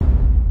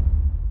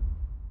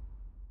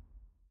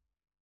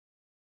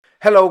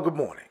Hello, good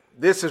morning.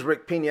 This is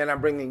Rick Pina, and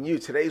I'm bringing you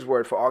today's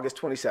word for August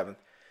 27th,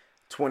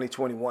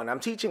 2021.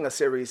 I'm teaching a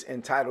series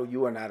entitled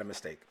You Are Not a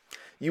Mistake.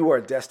 You are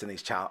a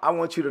Destiny's Child. I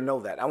want you to know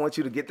that. I want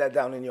you to get that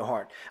down in your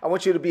heart. I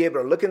want you to be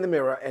able to look in the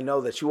mirror and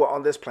know that you are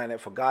on this planet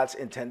for God's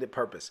intended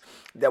purpose,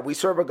 that we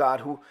serve a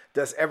God who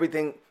does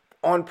everything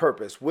on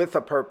purpose, with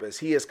a purpose.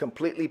 He is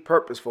completely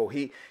purposeful.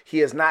 He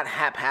is not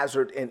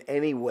haphazard in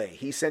any way.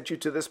 He sent you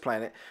to this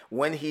planet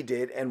when he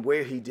did and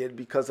where he did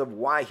because of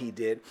why he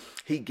did.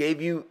 He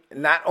gave you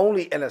not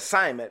only an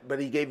assignment, but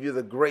he gave you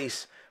the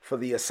grace for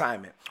the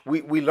assignment.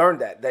 We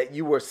learned that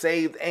you were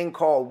saved and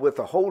called with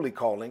a holy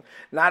calling,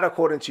 not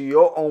according to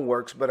your own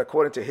works, but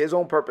according to his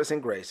own purpose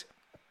and grace,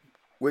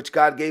 which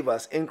God gave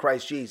us in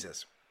Christ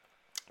Jesus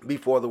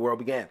before the world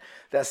began.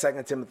 That's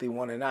 2 Timothy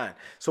 1:9.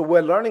 So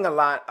we're learning a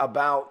lot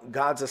about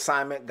God's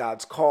assignment,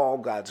 God's call,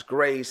 God's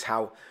grace,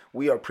 how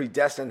we are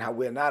predestined, how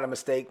we're not a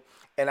mistake.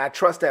 And I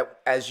trust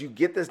that as you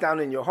get this down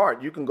in your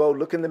heart, you can go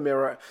look in the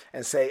mirror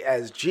and say,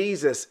 as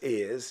Jesus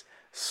is,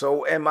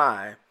 so am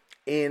I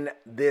in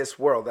this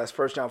world. That's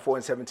 1 John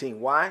 4:17.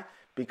 Why?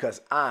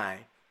 Because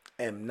I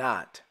am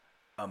not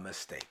a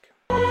mistake.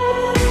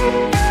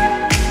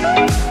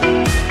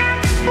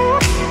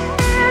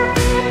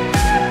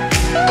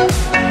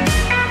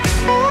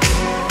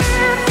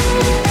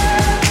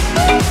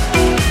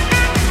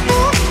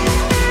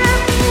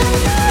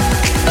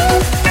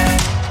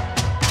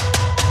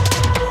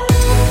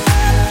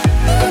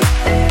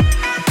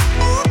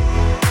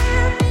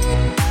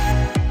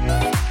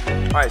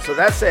 All right, so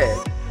that said,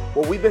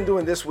 what we've been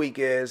doing this week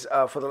is,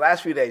 for the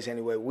last few days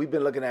anyway, we've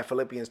been looking at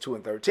Philippians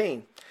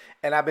 2:13,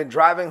 and I've been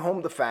driving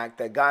home the fact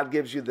that God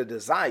gives you the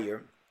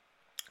desire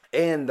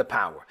and the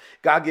power.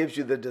 God gives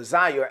you the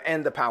desire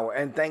and the power,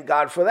 and thank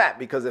God for that,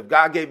 because if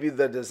God gave you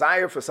the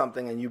desire for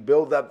something and you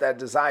build up that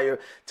desire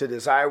to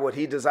desire what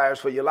he desires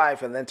for your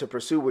life and then to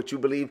pursue what you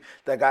believe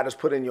that God has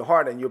put in your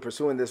heart and you're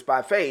pursuing this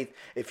by faith,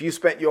 if you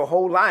spent your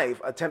whole life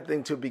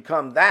attempting to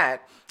become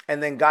that,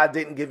 and then God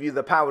didn't give you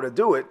the power to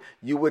do it,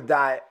 you would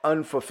die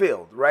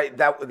unfulfilled, right?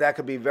 That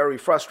could be very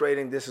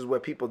frustrating. This is where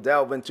people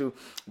delve into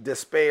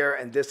despair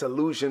and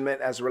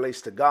disillusionment as it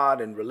relates to God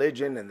and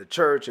religion and the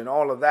church and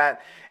all of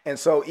that. And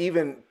so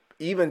even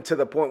to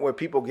the point where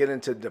people get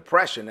into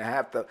depression and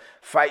have to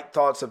fight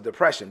thoughts of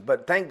depression.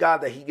 But thank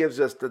God that he gives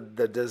us the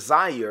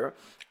desire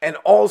and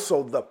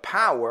also the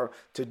power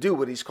to do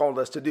what he's called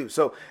us to do.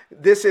 So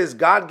this is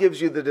God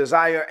gives you the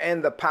desire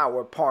and the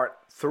power, part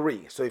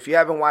 3. So if you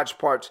haven't watched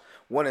parts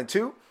 1 and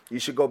 2, you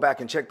should go back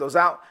and check those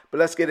out. But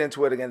let's get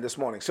into it again this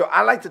morning. So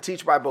I like to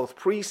teach by both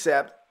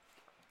precept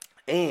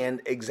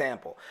and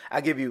example.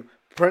 I give you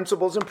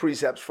principles and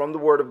precepts from the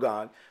Word of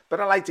God, but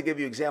I like to give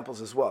you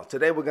examples as well.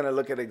 Today we're going to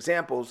look at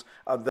examples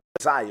of the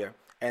desire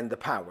and the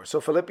power.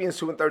 So Philippians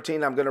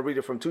 2:13, I'm going to read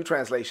it from two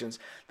translations.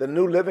 The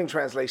New Living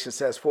Translation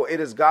says, "For it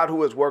is God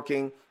who is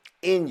working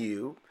in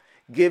you,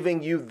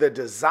 giving you the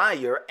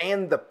desire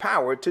and the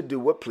power to do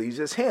what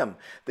pleases him."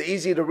 The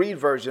easy to read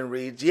version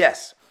reads,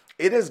 yes,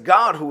 it is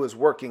God who is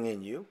working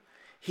in you.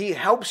 He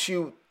helps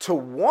you to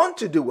want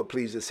to do what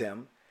pleases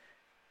him,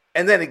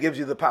 and then it gives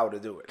you the power to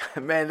do it.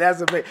 Man,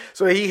 that's amazing.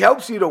 So he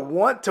helps you to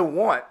want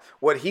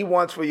what he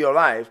wants for your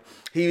life.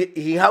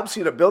 He helps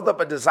you to build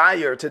up a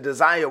desire to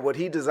desire what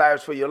he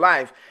desires for your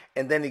life,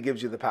 and then he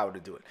gives you the power to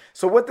do it.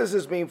 So what does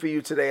this mean for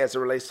you today as it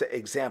relates to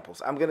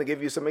examples? I'm going to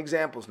give you some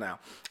examples now.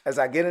 As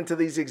I get into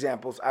these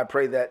examples, I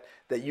pray that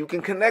you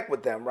can connect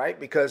with them, right?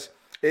 Because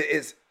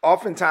it's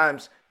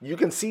oftentimes you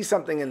can see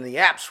something in the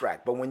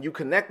abstract, but when you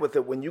connect with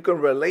it, when you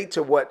can relate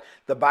to what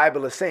the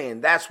Bible is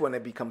saying, that's when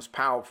it becomes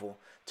powerful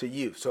to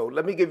you. So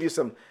let me give you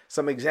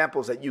some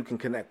examples that you can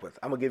connect with.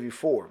 I'm going to give you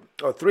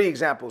 3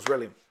 examples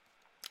really,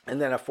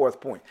 and then a fourth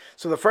point.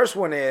 So the first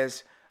one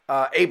is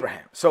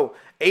Abraham. So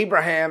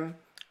Abraham,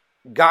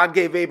 God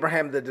gave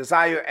Abraham the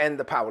desire and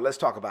the power. Let's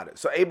talk about it.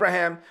 So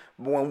Abraham,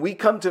 when we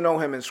come to know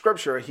him in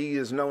Scripture, he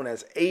is known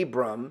as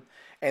Abram,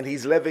 and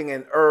he's living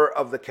in Ur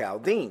of the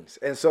Chaldeans.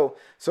 And so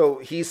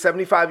he's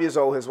 75 years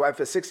old. His wife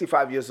is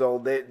 65 years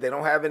old. They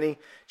don't have any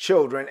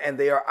children, and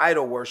they are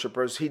idol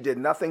worshipers. He did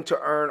nothing to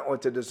earn or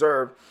to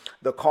deserve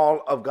the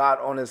call of God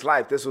on his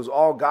life. This was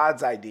all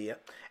God's idea.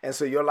 And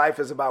so your life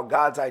is about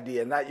God's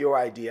idea, not your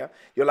idea.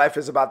 Your life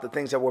is about the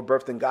things that were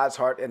birthed in God's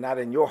heart and not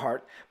in your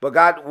heart. But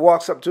God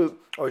walks up to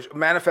or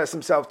manifests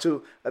himself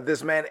to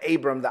this man,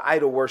 Abram, the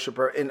idol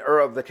worshiper in Ur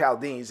of the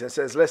Chaldeans, and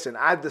says, listen,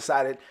 I've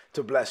decided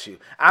to bless you.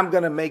 I'm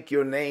going to make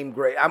your name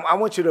great. I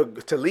want you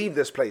to leave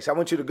this place. I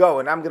want you to go,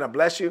 and I'm going to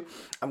bless you.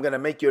 I'm going to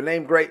make your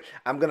name great.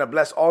 I'm going to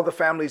bless all the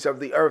families of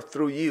the earth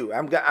through you.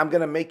 I'm going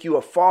to make you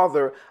a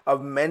father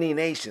of many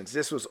nations.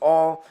 This was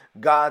all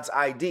God's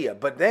idea.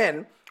 But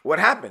then what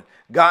happened?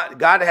 God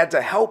had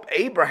to help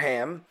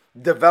Abraham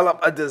develop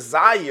a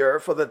desire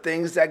for the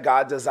things that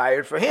God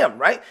desired for him,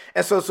 right?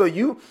 And so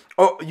you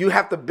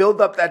have to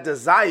build up that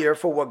desire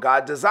for what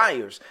God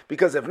desires,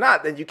 because if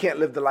not, then you can't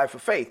live the life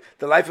of faith.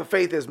 The life of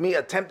faith is me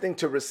attempting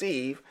to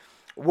receive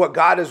what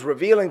God is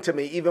revealing to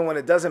me, even when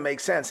it doesn't make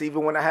sense,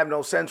 even when I have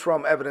no sense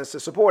from evidence to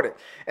support it.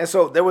 And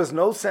so there was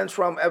no sense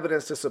from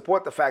evidence to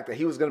support the fact that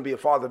he was going to be a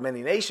father of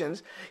many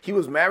nations. He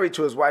was married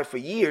to his wife for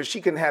years. She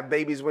couldn't have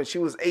babies when she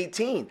was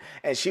 18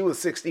 and she was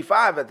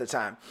 65 at the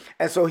time.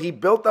 And so he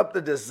built up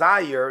the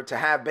desire to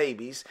have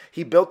babies.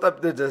 He built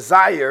up the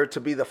desire to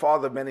be the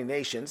father of many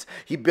nations.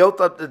 He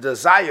built up the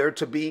desire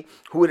to be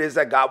who it is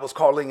that God was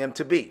calling him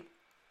to be.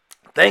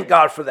 Thank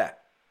God for that.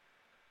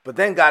 But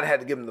then God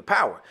had to give him the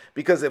power,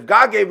 because if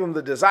God gave him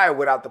the desire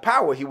without the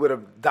power, he would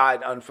have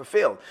died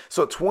unfulfilled.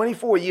 So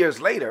 24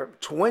 years later,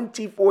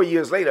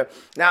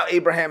 now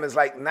Abraham is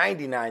like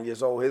 99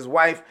 years old. His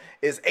wife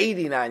is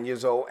 89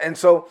 years old. And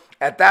so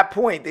at that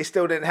point, they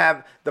still didn't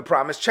have the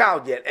promised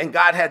child yet. And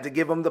God had to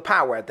give him the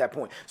power at that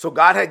point. So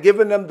God had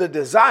given them the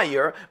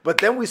desire, but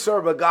then we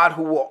serve a God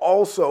who will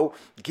also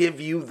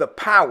give you the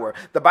power.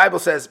 The Bible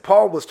says,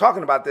 Paul was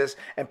talking about this,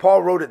 and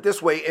Paul wrote it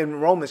this way in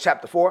Romans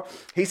chapter 4.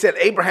 He said,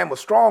 Abraham was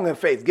strong in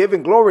faith,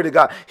 giving glory to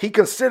God. He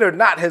considered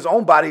not his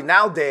own body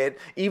now dead,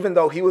 even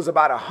though he was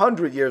about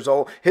 100 years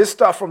old. His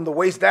stuff from the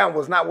waist down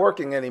was not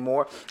working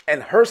anymore,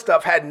 and her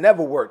stuff had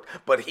never worked.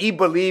 But he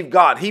believed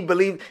God. He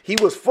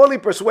was fully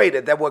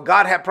persuaded that what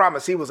God had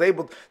promised, he was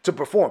able to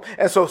perform.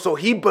 And so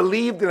he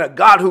believed in a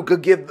God who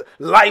could give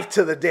life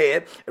to the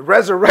dead,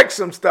 resurrect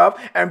some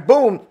stuff, and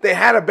boom, they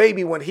had a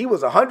baby when he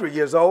was 100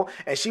 years old,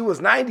 and she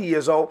was 90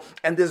 years old.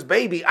 And this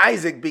baby,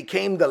 Isaac,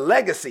 became the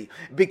legacy,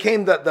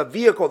 became the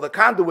vehicle, the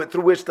conduit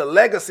through which the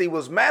legacy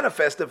was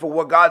manifested for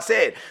what God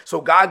said.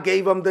 So God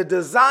gave him the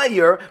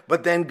desire,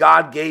 but then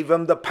God gave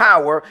him the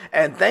power.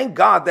 And thank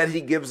God that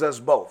he gives us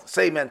both.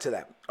 Say amen to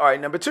that. All right,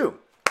 number 2.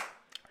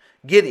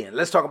 Gideon.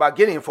 Let's talk about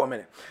Gideon for a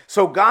minute.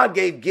 So God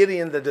gave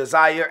Gideon the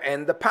desire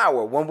and the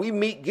power. When we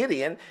meet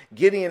Gideon,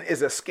 Gideon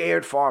is a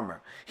scared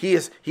farmer. He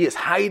is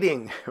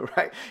hiding,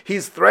 right?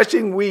 He's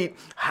threshing wheat,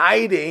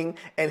 hiding,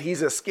 and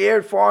he's a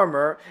scared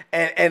farmer.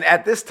 And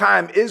at this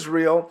time,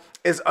 Israel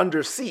is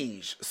under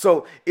siege.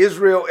 So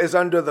Israel is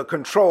under the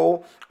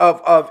control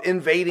of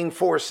invading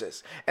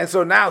forces. And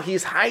so now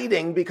he's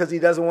hiding because he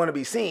doesn't want to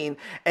be seen.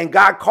 And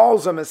God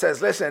calls him and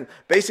says, listen,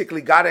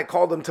 basically God had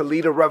called him to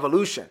lead a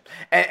revolution.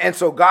 And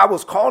so God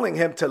was calling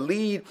him to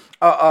lead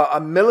a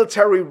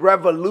military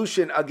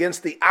revolution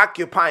against the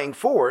occupying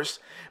force.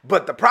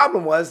 But the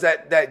problem was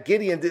that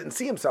Gideon didn't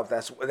see himself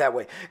that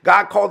way.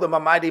 God called him a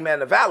mighty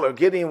man of valor.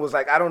 Gideon was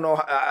like, I don't know.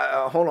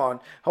 Hold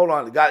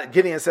on.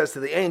 Gideon says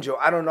to the angel,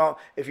 I don't know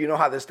if you know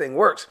how this thing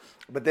works,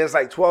 but there's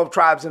like 12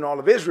 tribes in all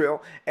of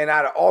Israel. And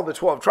out of all the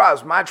 12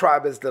 tribes, my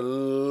tribe is the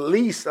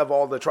least of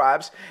all the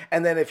tribes.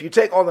 And then if you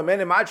take all the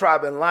men in my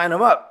tribe and line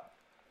them up,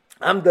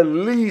 I'm the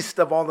least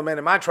of all the men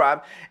in my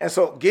tribe. And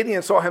so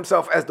Gideon saw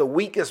himself as the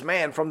weakest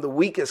man from the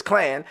weakest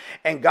clan.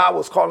 And God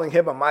was calling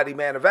him a mighty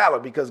man of valor,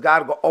 because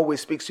God always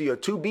speaks to your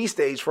to-be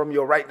stage from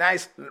your right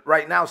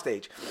now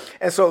stage.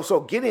 And so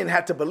Gideon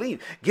had to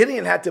believe.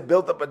 Gideon had to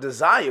build up a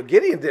desire.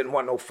 Gideon didn't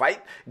want no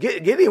fight.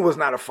 Gideon was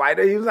not a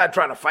fighter. He was not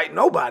trying to fight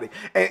nobody.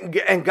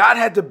 And God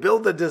had to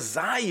build a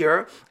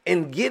desire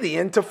in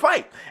Gideon to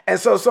fight. And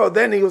so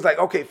then he was like,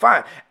 okay,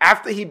 fine.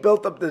 After he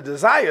built up the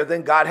desire,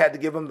 then God had to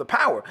give him the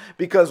power,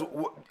 because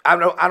I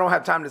don't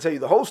have time to tell you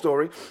the whole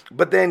story,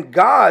 but then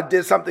God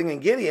did something in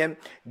Gideon.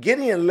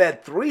 Gideon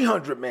led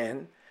 300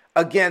 men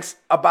against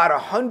about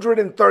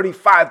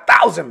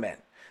 135,000 men.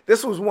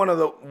 This was one of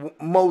the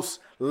most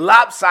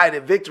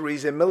lopsided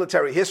victories in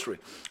military history.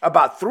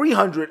 About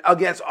 300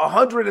 against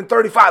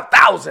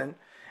 135,000.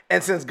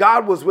 And since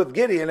God was with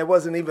Gideon, it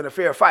wasn't even a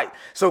fair fight.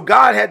 So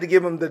God had to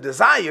give him the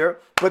desire,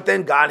 but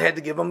then God had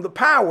to give him the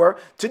power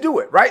to do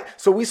it, right?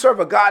 So we serve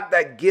a God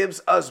that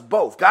gives us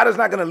both. God is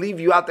not going to leave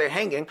you out there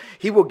hanging.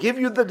 He will give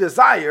you the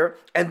desire,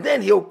 and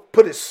then he'll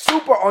put his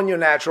super on your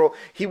natural.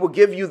 He will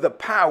give you the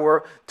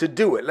power to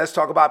do it. Let's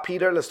talk about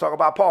Peter. Let's talk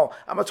about Paul.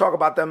 I'm going to talk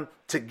about them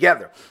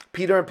together,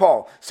 Peter and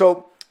Paul.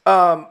 So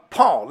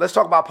Paul, let's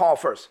talk about Paul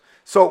first.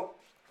 So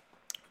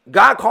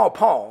God called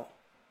Paul,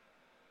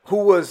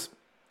 who was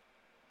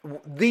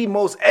the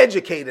most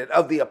educated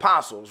of the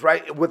apostles,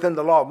 right, within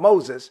the law of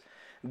Moses.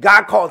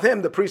 God called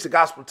him the priest of the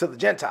gospel to the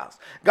Gentiles.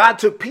 God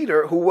took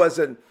Peter, who was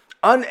an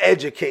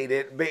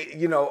uneducated,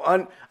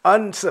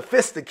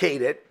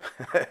 unsophisticated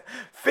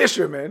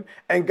fisherman,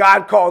 and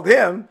God called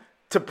him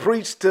to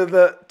preach to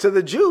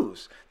the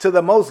Jews, to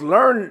the most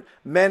learned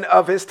men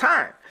of his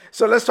time.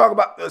 So let's talk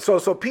about,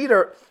 so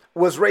Peter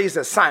was raised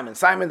as Simon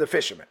the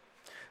fisherman.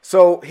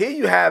 So here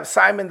you have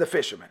Simon the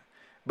fisherman.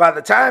 By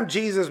the time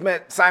Jesus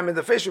met Simon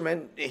the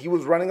fisherman, he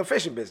was running a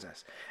fishing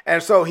business.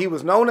 And so he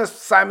was known as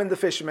Simon the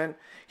fisherman.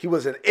 He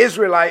was an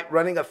Israelite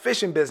running a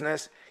fishing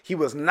business. He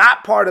was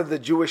not part of the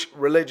Jewish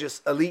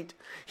religious elite.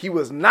 He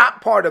was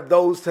not part of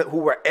those who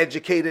were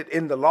educated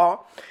in the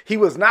law. He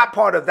was not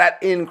part of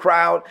that in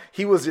crowd.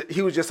 He was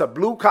just a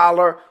blue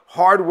collar,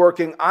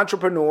 hardworking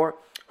entrepreneur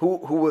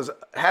who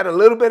had a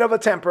little bit of a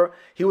temper.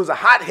 He was a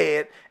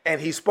hothead, and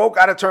he spoke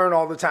out of turn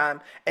all the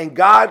time. And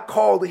God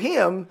called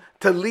him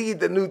to lead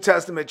the New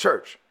Testament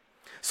church.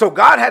 So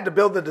God had to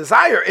build the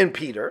desire in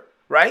Peter,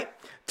 right,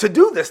 to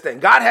do this thing.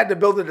 God had to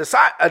build a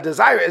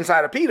desire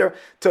inside of Peter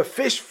to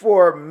fish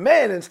for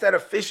men instead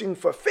of fishing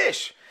for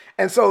fish.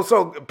 And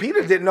so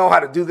Peter didn't know how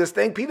to do this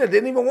thing. Peter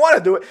didn't even want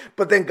to do it.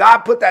 But then God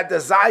put that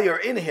desire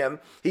in him.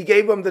 He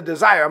gave him the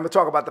desire. I'm going to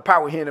talk about the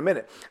power here in a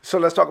minute. So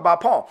let's talk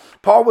about Paul.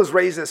 Paul was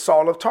raised as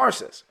Saul of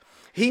Tarsus.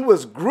 He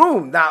was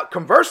groomed. Now,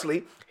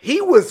 conversely,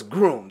 he was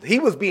groomed. He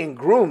was being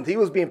groomed. He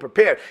was being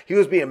prepared. He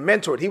was being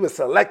mentored. He was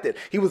selected.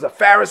 He was a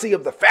Pharisee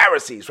of the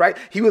Pharisees, right?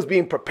 He was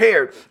being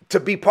prepared to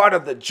be part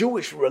of the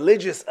Jewish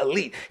religious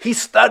elite. He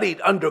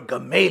studied under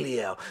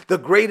Gamaliel, the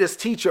greatest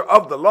teacher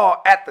of the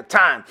law at the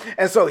time.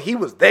 And so he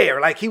was there,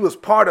 like he was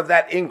part of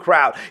that in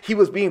crowd. He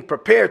was being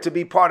prepared to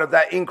be part of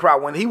that in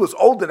crowd. When he was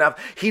old enough,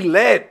 he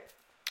led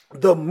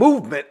the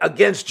movement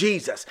against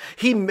Jesus.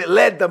 He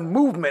led the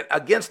movement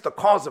against the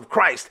cause of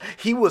Christ.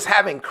 He was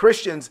having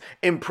Christians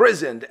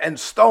imprisoned and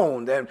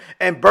stoned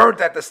and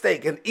burnt at the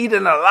stake and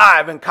eaten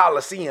alive in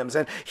Colosseums.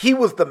 And he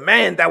was the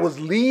man that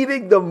was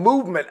leading the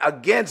movement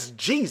against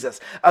Jesus,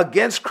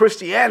 against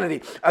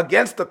Christianity,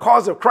 against the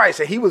cause of Christ.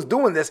 And he was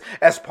doing this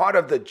as part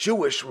of the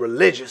Jewish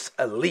religious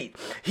elite.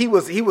 He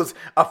was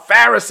a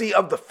Pharisee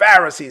of the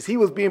Pharisees. He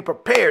was being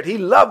prepared. He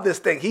loved this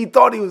thing. He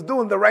thought he was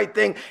doing the right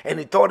thing, and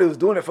he thought he was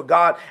doing it for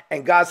God.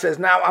 And God says,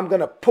 now I'm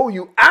going to pull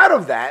you out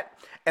of that,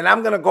 and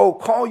I'm going to go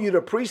call you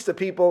to preach to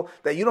people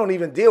that you don't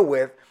even deal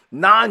with,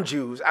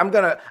 non-Jews. I'm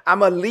going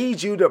to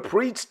lead you to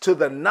preach to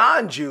the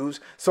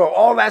non-Jews. So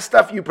all that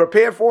stuff you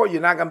prepare for,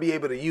 you're not going to be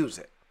able to use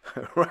it.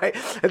 Right?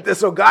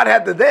 So God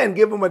had to then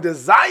give him a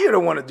desire to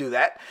want to do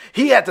that.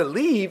 He had to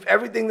leave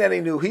everything that he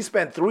knew. He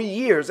spent 3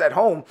 years at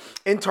home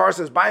in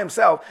Tarsus by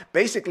himself,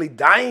 basically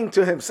dying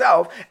to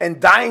himself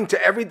and dying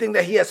to everything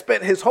that he had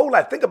spent his whole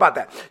life. Think about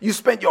that. You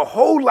spent your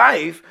whole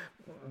life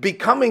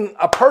becoming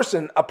a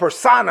person, a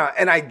persona,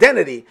 an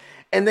identity.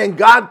 And then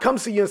God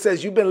comes to you and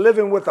says, you've been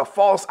living with a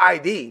false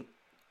ID.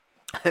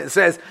 It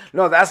says,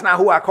 no, that's not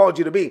who I called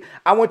you to be.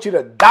 I want you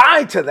to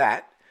die to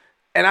that.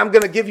 And I'm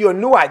going to give you a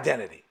new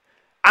identity.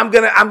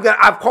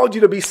 I've called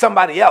you to be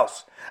somebody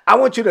else. I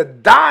want you to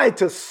die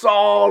to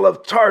Saul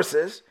of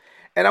Tarsus.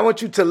 And I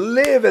want you to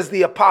live as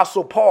the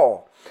Apostle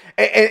Paul.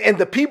 And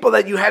the people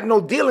that you had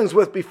no dealings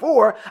with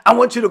before, I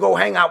want you to go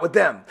hang out with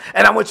them.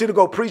 And I want you to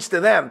go preach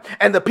to them.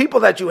 And the people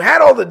that you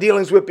had all the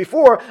dealings with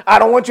before, I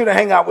don't want you to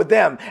hang out with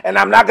them. And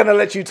I'm not going to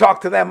let you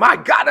talk to them. My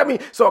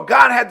God, so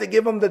God had to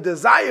give him the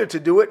desire to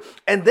do it.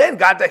 And then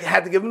God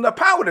had to give him the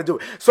power to do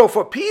it. So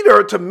for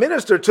Peter to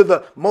minister to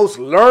the most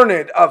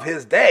learned of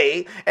his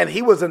day, and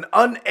he was an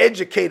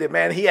uneducated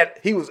man.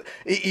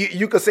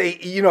 You could say,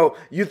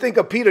 you think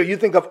of Peter, you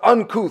think of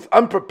uncouth,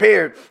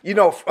 unprepared,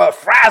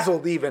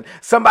 frazzled even.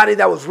 Somebody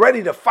that was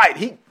ready to fight.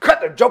 He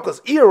cut the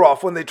joker's ear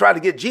off when they tried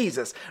to get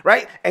Jesus,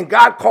 right? And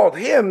God called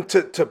him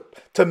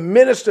to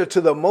minister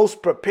to the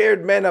most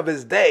prepared men of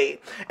his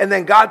day. And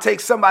then God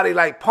takes somebody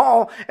like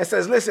Paul and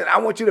says, listen, I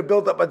want you to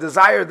build up a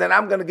desire. Then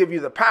I'm going to give you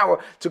the power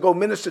to go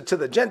minister to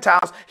the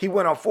Gentiles. He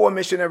went on 4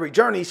 missionary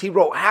journeys. He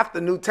wrote half the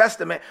New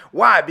Testament.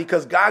 Why?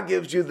 Because God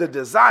gives you the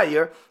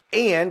desire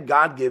and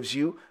God gives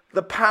you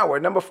the power.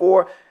 Number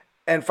 4,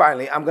 and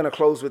finally, I'm going to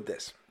close with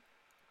this.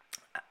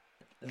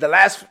 The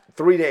last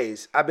 3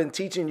 days, I've been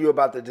teaching you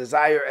about the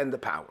desire and the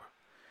power.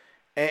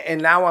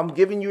 And now I'm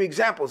giving you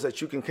examples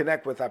that you can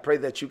connect with. I pray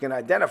that you can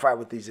identify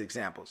with these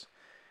examples.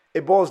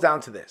 It boils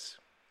down to this.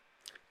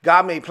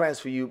 God made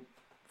plans for you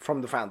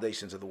from the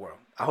foundations of the world.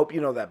 I hope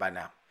you know that by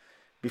now.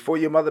 Before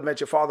your mother met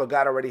your father,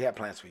 God already had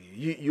plans for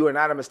you. You are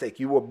not a mistake.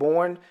 You were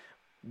born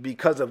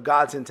because of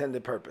God's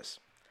intended purpose.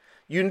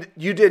 You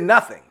did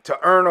nothing to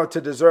earn or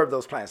to deserve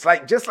those plans.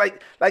 Just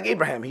like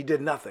Abraham, he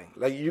did nothing.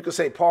 Like you could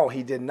say Paul,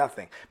 he did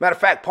nothing. Matter of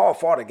fact, Paul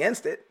fought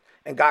against it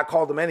and God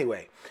called him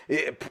anyway.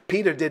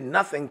 Peter did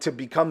nothing to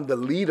become the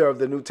leader of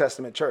the New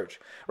Testament church,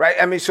 right?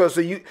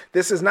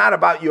 This is not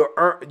about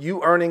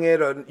you earning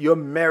it or your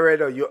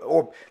merit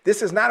or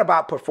this is not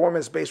about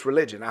performance-based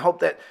religion. I hope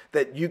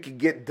that you could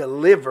get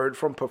delivered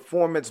from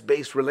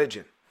performance-based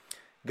religion.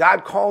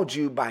 God called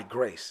you by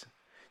grace.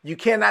 You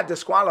cannot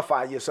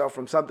disqualify yourself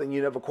from something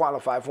you never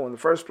qualified for in the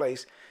first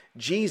place.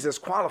 Jesus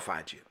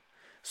qualified you.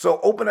 So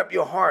open up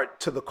your heart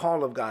to the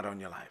call of God on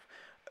your life.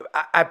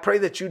 I pray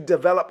that you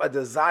develop a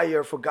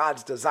desire for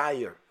God's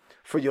desire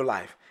for your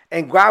life.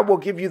 And God will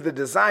give you the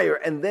desire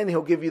and then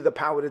he'll give you the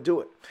power to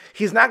do it.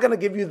 He's not going to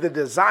give you the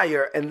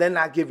desire and then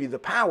not give you the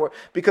power,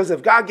 because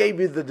if God gave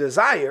you the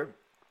desire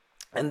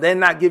and then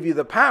not give you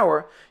the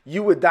power,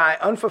 you would die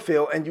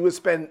unfulfilled and you would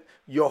spend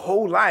your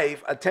whole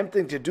life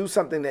attempting to do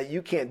something that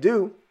you can't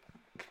do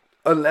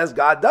unless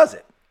God does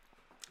it.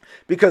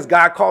 Because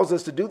God calls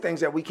us to do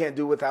things that we can't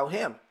do without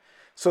him.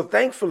 So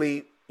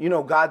thankfully,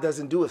 God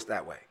doesn't do us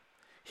that way.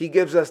 He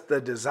gives us the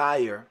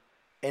desire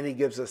and he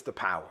gives us the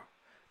power.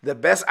 The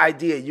best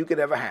idea you could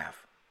ever have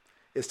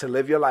is to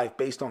live your life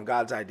based on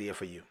God's idea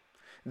for you.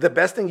 The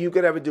best thing you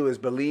could ever do is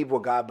believe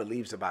what God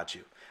believes about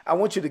you. I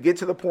want you to get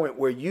to the point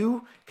where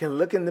you can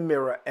look in the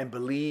mirror and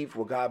believe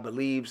what God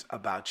believes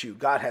about you.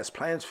 God has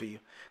plans for you.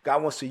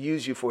 God wants to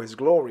use you for his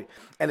glory.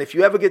 And if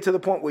you ever get to the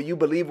point where you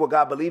believe what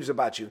God believes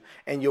about you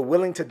and you're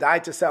willing to die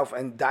to self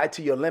and die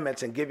to your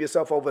limits and give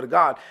yourself over to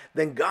God,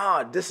 then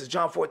God, this is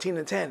John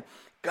 14:10,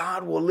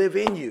 God will live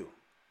in you.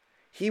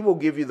 He will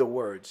give you the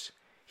words.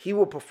 He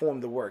will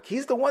perform the work.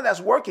 He's the one that's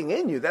working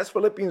in you. That's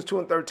Philippians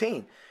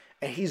 2:13.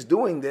 And he's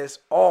doing this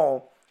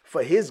all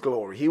for his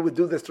glory. He would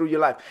do this through your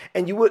life.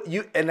 And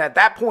and at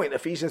that point,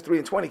 Ephesians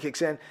 3:20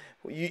 kicks in,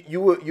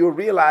 you'll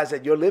realize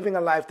that you're living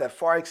a life that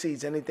far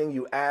exceeds anything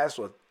you asked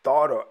or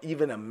thought or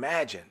even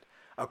imagined,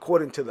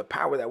 according to the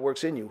power that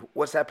works in you.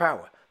 What's that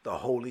power? The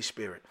Holy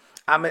Spirit.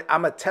 I'm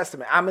a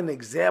testament. I'm an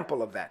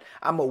example of that.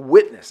 I'm a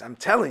witness. I'm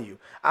telling you,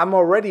 I'm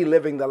already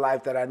living the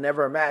life that I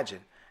never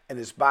imagined. And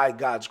it's by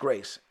God's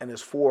grace and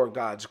it's for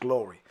God's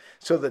glory.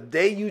 So the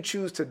day you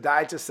choose to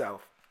die to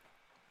self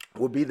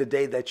will be the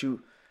day that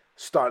you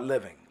start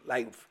living,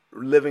 like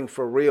living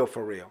for real,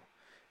 for real.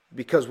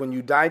 Because when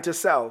you die to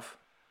self,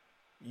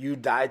 you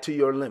die to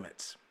your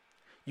limits.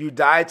 You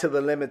die to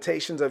the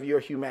limitations of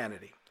your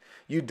humanity.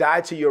 You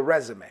die to your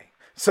resume.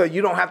 So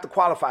you don't have to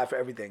qualify for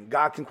everything.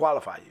 God can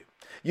qualify you.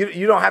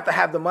 You don't have to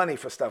have the money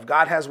for stuff.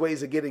 God has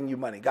ways of getting you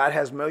money. God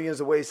has millions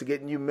of ways to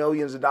getting you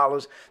millions of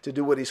dollars to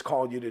do what he's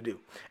called you to do.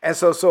 And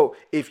so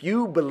if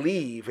you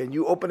believe and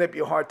you open up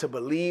your heart to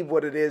believe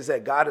what it is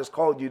that God has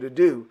called you to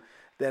do,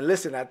 then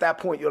listen, at that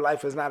point, your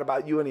life is not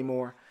about you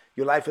anymore.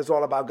 Your life is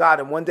all about God.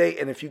 And one day,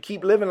 and if you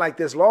keep living like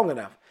this long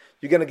enough,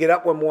 you're going to get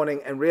up one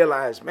morning and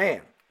realize,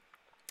 man,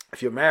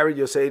 if you're married,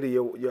 you'll say to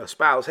your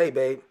spouse, hey,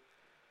 babe,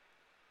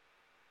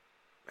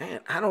 man,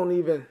 I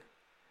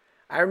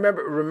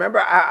remember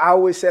I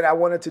always said I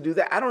wanted to do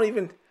that. I don't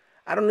even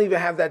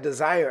have that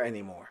desire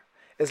anymore.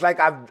 It's like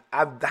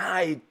I've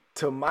died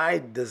to my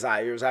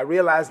desires. I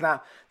realize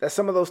now that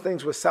some of those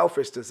things were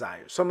selfish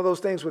desires. Some of those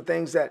things were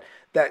things that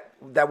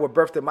were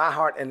birthed in my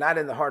heart and not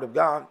in the heart of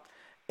God.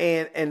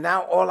 And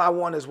now all I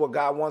want is what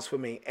God wants for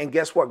me. And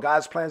guess what?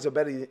 God's plans are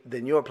better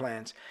than your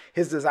plans.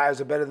 His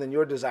desires are better than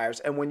your desires.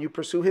 And when you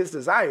pursue his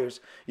desires,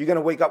 you're going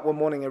to wake up one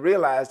morning and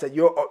realize that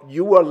you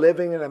are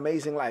living an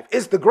amazing life.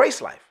 It's the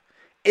grace life.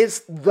 It's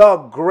the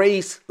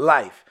grace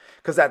life.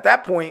 Because at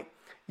that point,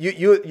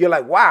 you're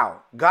like,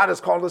 wow, God has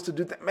called us to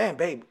do that. Man,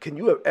 babe, can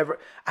you have ever,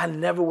 I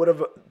never would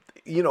have,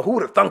 who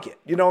would have thunk it?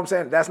 You know what I'm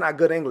saying? That's not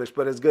good English,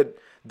 but it's good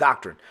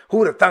doctrine. Who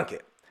would have thunk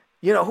it?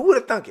 Who would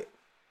have thunk it?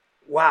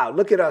 Wow,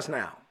 look at us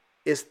now.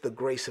 It's the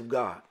grace of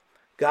God.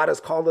 God has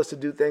called us to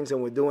do things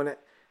and we're doing it.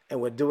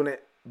 And we're doing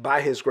it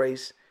by his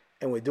grace.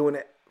 And we're doing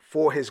it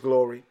for his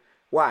glory.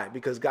 Why?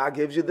 Because God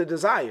gives you the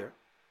desire.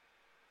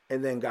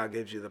 And then God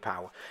gives you the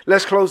power.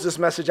 Let's close this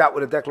message out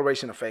with a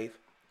declaration of faith.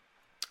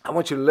 I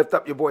want you to lift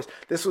up your voice.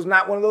 This was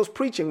not one of those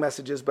preaching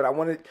messages, but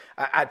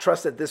I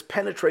trust that this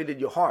penetrated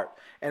your heart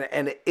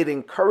and it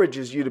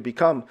encourages you to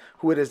become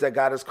who it is that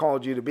God has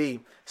called you to be.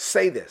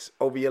 Say this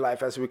over your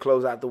life as we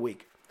close out the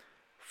week.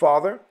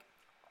 Father,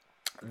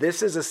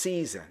 this is a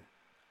season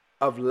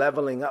of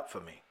leveling up for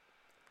me.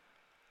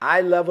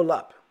 I level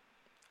up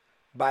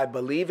by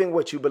believing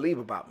what you believe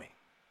about me.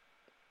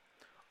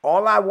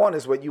 All I want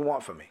is what you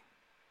want for me.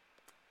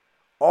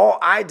 All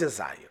I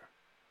desire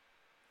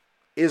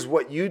is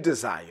what you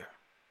desire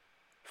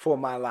for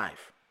my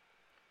life.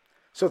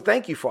 So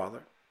thank you,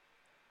 Father,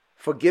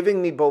 for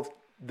giving me both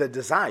the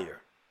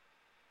desire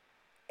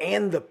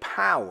and the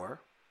power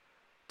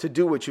to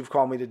do what you've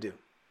called me to do.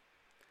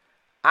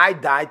 I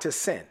die to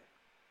sin.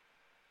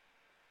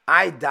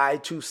 I die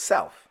to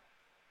self.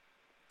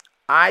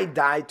 I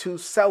die to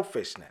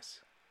selfishness.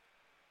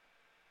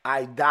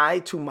 I die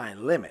to my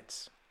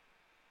limits.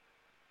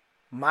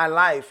 My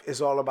life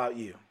is all about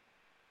you.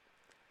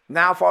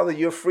 Now, Father,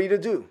 you're free to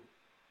do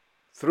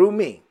through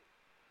me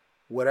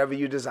whatever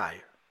you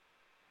desire.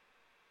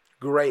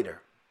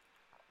 Greater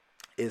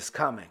is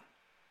coming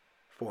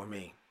for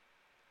me.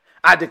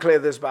 I declare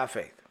this by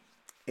faith.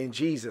 In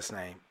Jesus'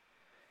 name,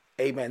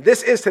 amen.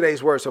 This is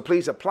today's word, so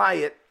please apply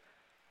it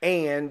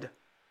and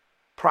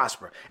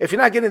prosper. If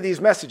you're not getting these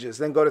messages,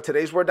 then go to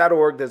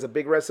todaysword.org. There's a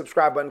big red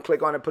subscribe button.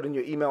 Click on it, put in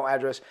your email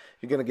address.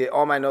 You're going to get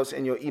all my notes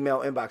in your email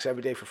inbox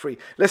every day for free.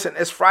 Listen,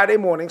 it's Friday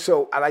morning,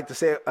 so I like to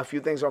say a few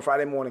things on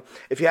Friday morning.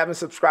 If you haven't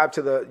subscribed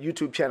to the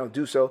YouTube channel,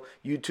 do so.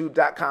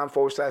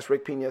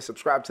 youtube.com/Rick Pina.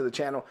 Subscribe to the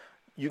channel.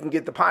 You can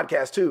get the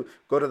podcast too.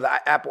 Go to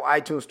the Apple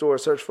iTunes store,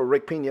 search for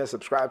Rick Pina,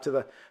 subscribe to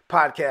the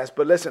podcast.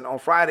 But listen, on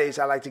Fridays,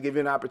 I like to give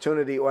you an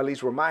opportunity, or at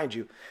least remind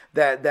you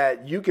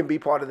that you can be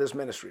part of this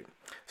ministry.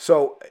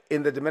 So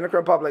in the Dominican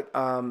Republic,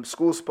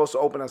 school's supposed to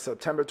open on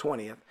September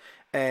 20th.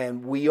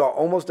 And we are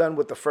almost done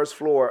with the first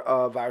floor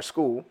of our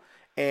school.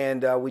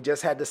 And we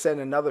just had to send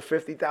another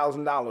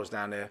 $50,000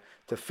 down there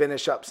to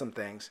finish up some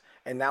things.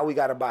 And now we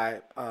got to buy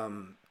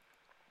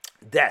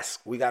desk.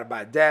 We got to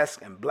buy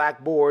desks and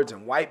blackboards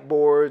and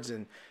whiteboards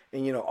and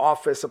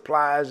office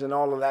supplies and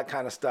all of that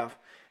kind of stuff.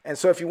 And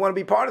so if you want to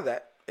be part of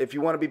that, if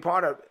you want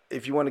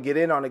to get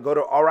in on it, go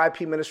to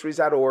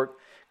ripministries.org,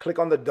 click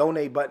on the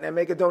donate button and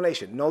make a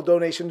donation. No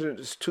donation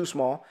is too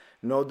small.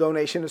 No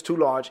donation is too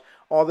large.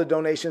 All the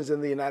donations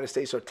in the United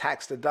States are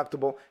tax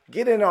deductible.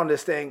 Get in on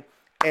this thing,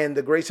 and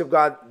the grace of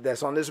God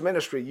that's on this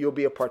ministry, you'll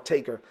be a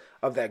partaker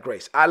of that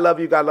grace. I love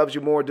you. God loves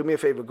you more. Do me a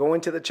favor. Go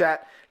into the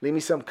chat. Leave me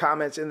some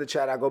comments in the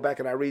chat. I go back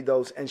and I read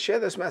those, and share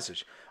this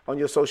message on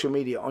your social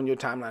media, on your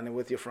timeline, and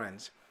with your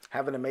friends.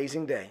 Have an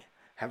amazing day.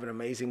 Have an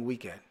amazing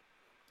weekend.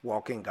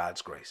 Walk in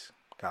God's grace.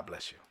 God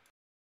bless you.